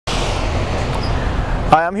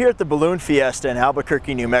Hi, I'm here at the Balloon Fiesta in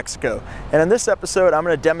Albuquerque, New Mexico, and in this episode I'm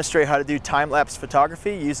going to demonstrate how to do time-lapse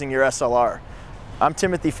photography using your SLR. I'm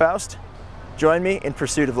Timothy Faust. Join me in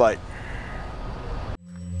pursuit of light.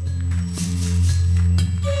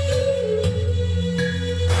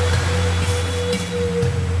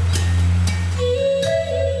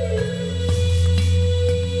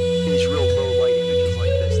 These real low light images like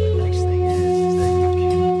this, the nice thing is that you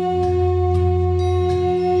can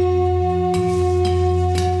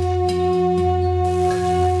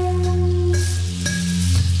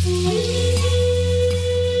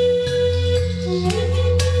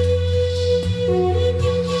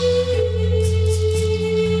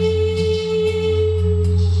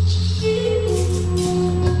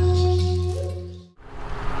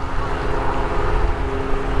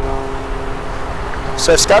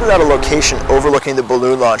So I've scouted out a location overlooking the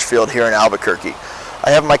balloon launch field here in Albuquerque. I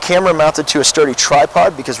have my camera mounted to a sturdy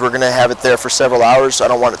tripod because we're going to have it there for several hours, so I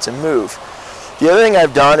don't want it to move. The other thing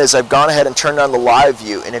I've done is I've gone ahead and turned on the live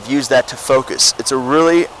view and have used that to focus. It's a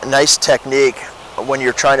really nice technique when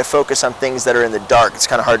you're trying to focus on things that are in the dark. It's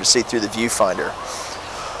kind of hard to see through the viewfinder.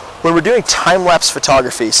 When we're doing time-lapse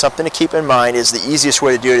photography, something to keep in mind is the easiest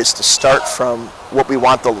way to do it is to start from what we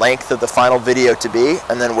want the length of the final video to be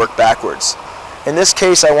and then work backwards. In this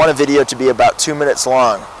case, I want a video to be about 2 minutes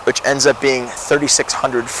long, which ends up being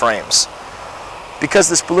 3,600 frames. Because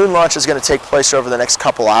this balloon launch is going to take place over the next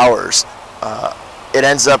couple hours, it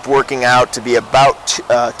ends up working out to be about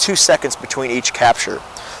 2 seconds between each capture.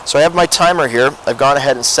 So I have my timer here. I've gone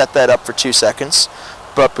ahead and set that up for 2 seconds.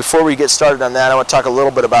 But before we get started on that, I want to talk a little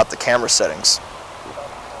bit about the camera settings.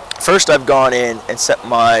 First, I've gone in and set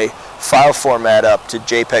my file format up to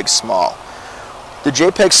JPEG Small. The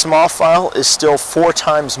JPEG Small file is still 4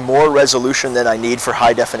 times more resolution than I need for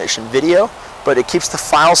high definition video, but it keeps the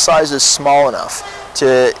file sizes small enough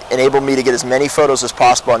to enable me to get as many photos as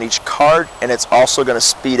possible on each card, and it's also going to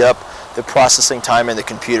speed up the processing time in the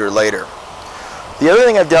computer later. The other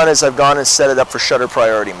thing I've done is I've gone and set it up for shutter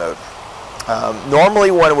priority mode.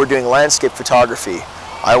 Normally when we're doing landscape photography,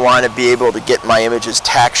 I want to be able to get my images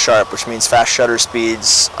tack sharp, which means fast shutter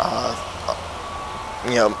speeds,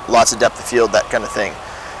 lots of depth of field, that kind of thing.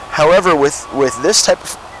 However, with this type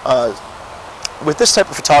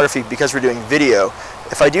of photography, because we're doing video,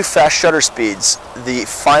 if I do fast shutter speeds, the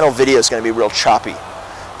final video is going to be real choppy.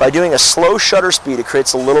 By doing a slow shutter speed, it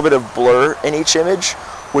creates a little bit of blur in each image,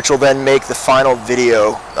 which will then make the final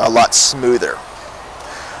video a lot smoother.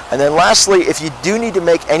 And then lastly, if you do need to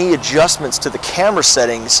make any adjustments to the camera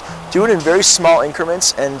settings, do it in very small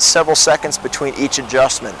increments and several seconds between each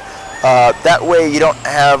adjustment. That way you don't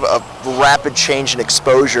have a rapid change in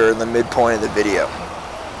exposure in the midpoint of the video.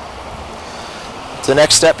 The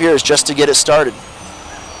next step here is just to get it started.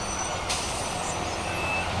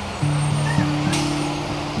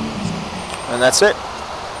 And that's it.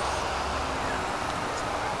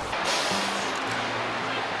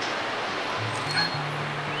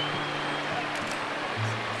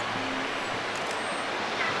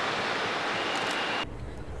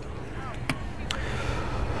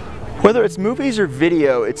 Whether it's movies or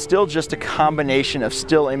video, it's still just a combination of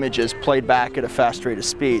still images played back at a fast rate of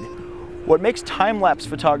speed. What makes time-lapse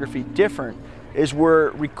photography different is we're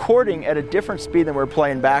recording at a different speed than we're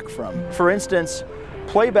playing back from. For instance,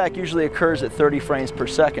 playback usually occurs at 30 frames per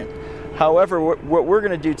second. However, what we're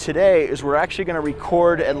going to do today is we're actually going to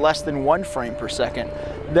record at less than 1 frame per second.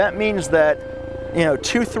 That means that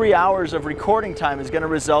 2-3 hours of recording time is going to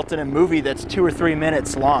result in a movie that's 2 or 3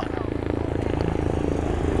 minutes long.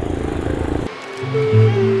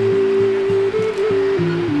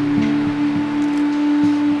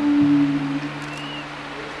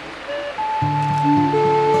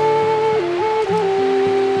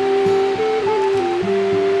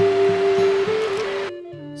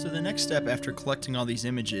 So the next step after collecting all these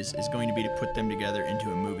images is going to be to put them together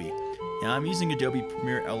into a movie. Now I'm using Adobe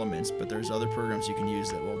Premiere Elements, but there's other programs you can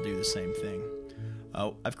use that will do the same thing.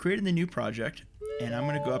 I've created the new project, and I'm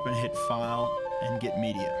going to go up and hit File and Get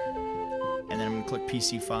Media. And then I'm going to click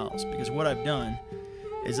PC Files, because what I've done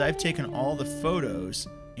is I've taken all the photos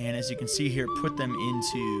and, as you can see here, put them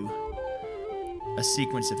into a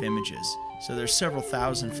sequence of images. So there's several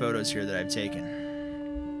thousand photos here that I've taken.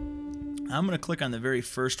 I'm going to click on the very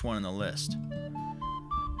first one on the list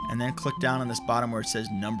and then click down on this bottom where it says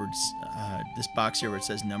numbered, this box here where it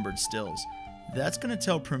says numbered stills. That's going to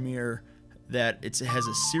tell Premiere that it has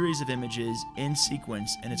a series of images in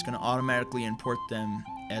sequence, and it's going to automatically import them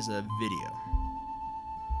as a video.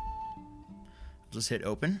 I'll just hit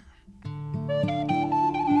open, and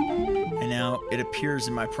now it appears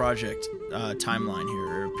in my project timeline here,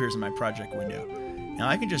 or appears in my project window. Now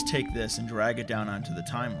I can just take this and drag it down onto the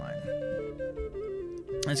timeline.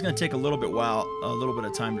 And it's going to take a little bit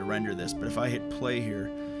of time to render this, but if I hit play here,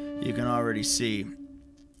 you can already see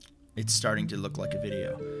it's starting to look like a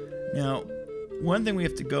video. Now, one thing we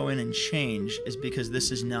have to go in and change is because this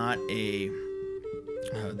is not a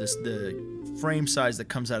the frame size that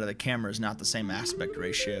comes out of the camera is not the same aspect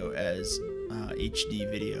ratio as HD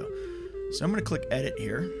video. So I'm going to click edit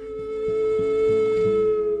here.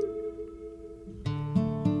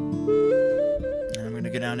 And I'm going to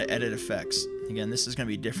go down to edit effects. Again, this is going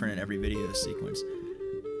to be different in every video sequence.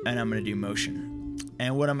 And I'm going to do motion.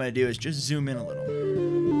 And what I'm going to do is just zoom in a little,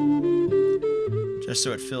 just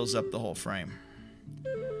so it fills up the whole frame.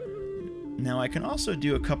 Now I can also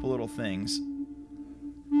do a couple little things,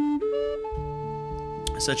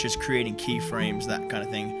 such as creating keyframes, that kind of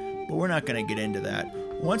thing, but we're not going to get into that.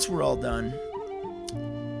 Once we're all done,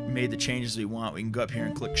 made the changes we want, we can go up here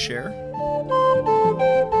and click share.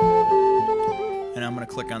 And I'm going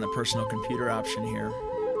to click on the personal computer option here.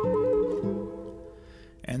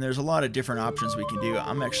 And there's a lot of different options we can do.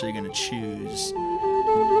 I'm actually going to choose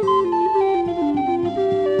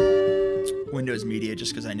Windows Media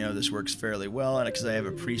just because I know this works fairly well, and because I have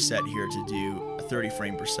a preset here to do a 30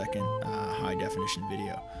 frame per second high definition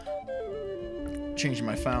video. Changing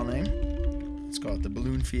my file name. Let's call it the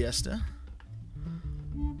Balloon Fiesta.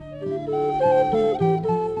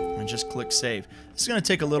 And just click save. It's going to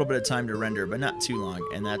take a little bit of time to render, but not too long,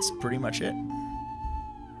 and that's pretty much it.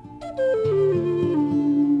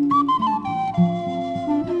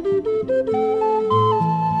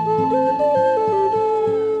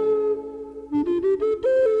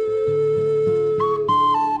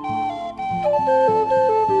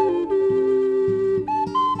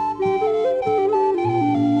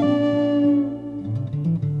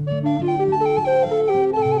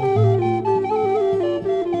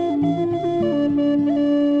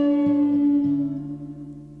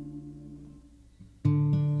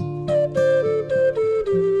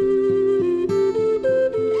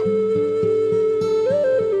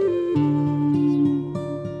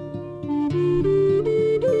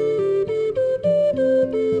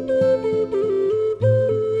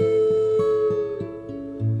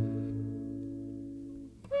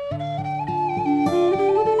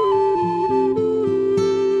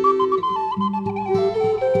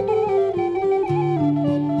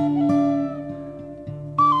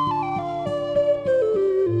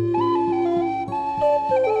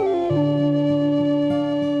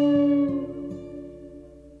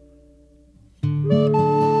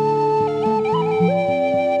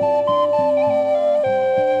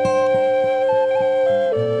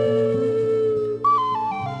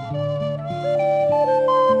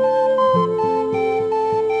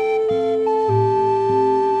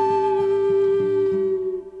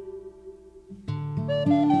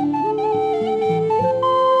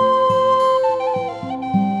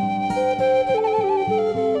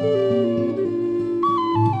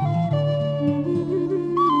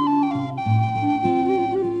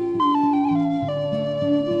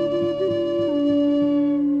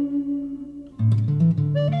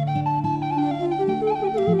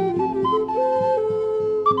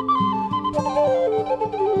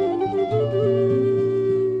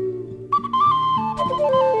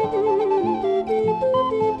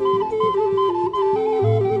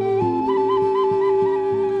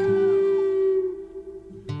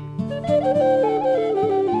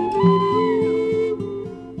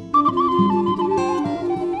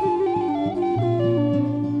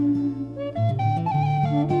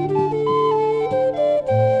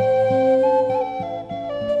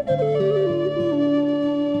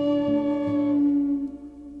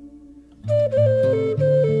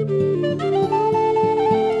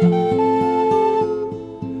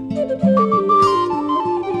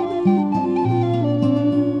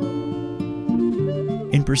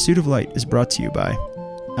 In Pursuit of Light is brought to you by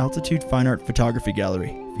Altitude Fine Art Photography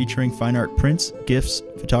Gallery, featuring fine art prints, gifts,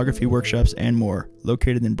 photography workshops, and more,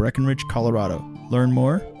 located in Breckenridge, Colorado. Learn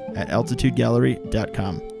more at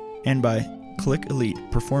altitudegallery.com. And by Click Elite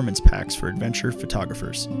Performance Packs for Adventure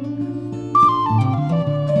Photographers.